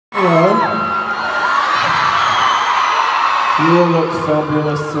You all look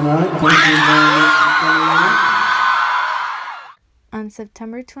fabulous tonight. Thank you very much for coming in. On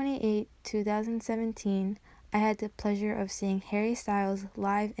September 28, 2017, I had the pleasure of seeing Harry Styles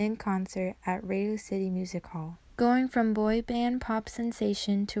live in concert at Radio City Music Hall. Going from boy band pop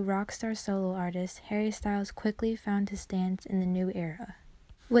sensation to rock star solo artist, Harry Styles quickly found his stance in the new era.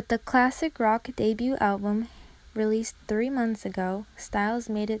 With the classic rock debut album released 3 months ago, Styles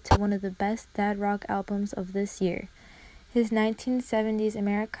made it to one of the best dad rock albums of this year. His 1970s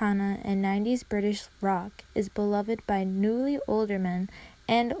Americana and 90s British rock is beloved by newly older men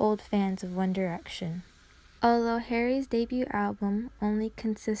and old fans of One Direction. Although Harry's debut album only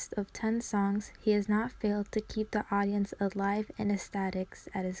consists of 10 songs, he has not failed to keep the audience alive and ecstatic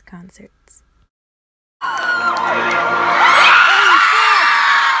at his concerts.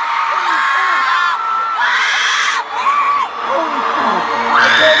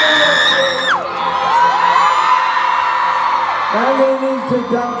 And they need to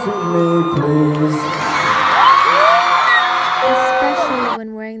dance with me, please. Especially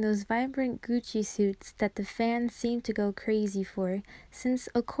when wearing those vibrant Gucci suits that the fans seem to go crazy for, since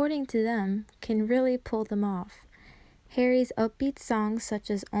according to them, can really pull them off. Harry's upbeat songs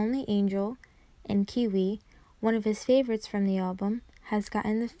such as Only Angel and Kiwi, one of his favorites from the album, has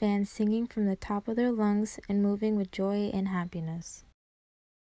gotten the fans singing from the top of their lungs and moving with joy and happiness.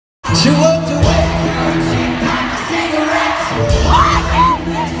 She walked away from she packed cigarettes. Why can't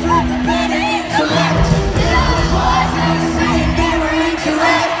this from the better intellect? The other boys never say they were into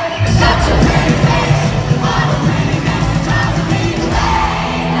it. Such a pretty face, what a pretty mess to drive me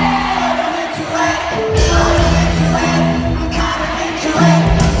crazy. I'm into it, I'm into it, I'm kind of into it.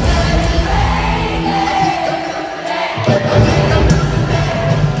 It's really crazy. I think I'm losing it.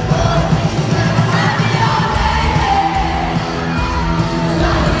 Oh, she's never had me all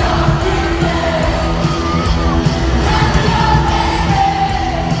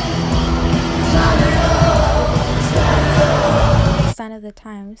Sign of the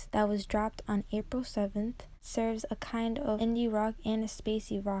Times, that was dropped on April 7th, serves a kind of indie rock and a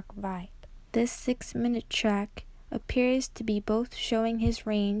spacey rock vibe. This 6-minute track appears to be both showing his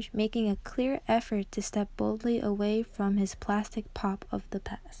range, making a clear effort to step boldly away from his plastic pop of the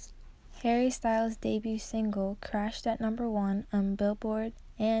past. Harry Styles' debut single crashed at number 1 on Billboard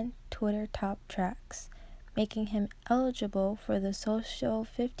and Twitter top tracks, making him eligible for the Social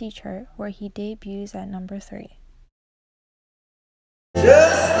 50 chart, where he debuts at number 3.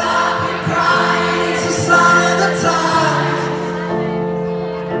 Just stop your crying, it's a sign of the times.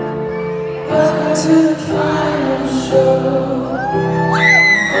 Welcome to the final show. Hope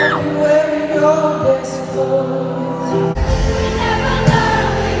you're wearing your best clothes. We never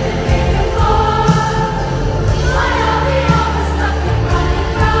learned we could be before. Why are we always stuck and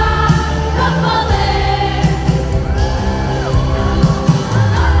running from the bullet?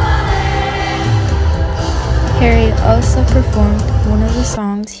 Harry also performed one of the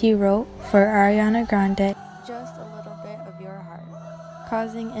songs he wrote for Ariana Grande, Just a Little Bit of Your Heart,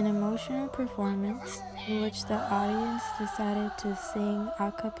 causing an emotional performance in which the audience decided to sing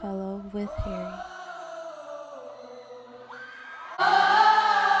a cappella with Harry.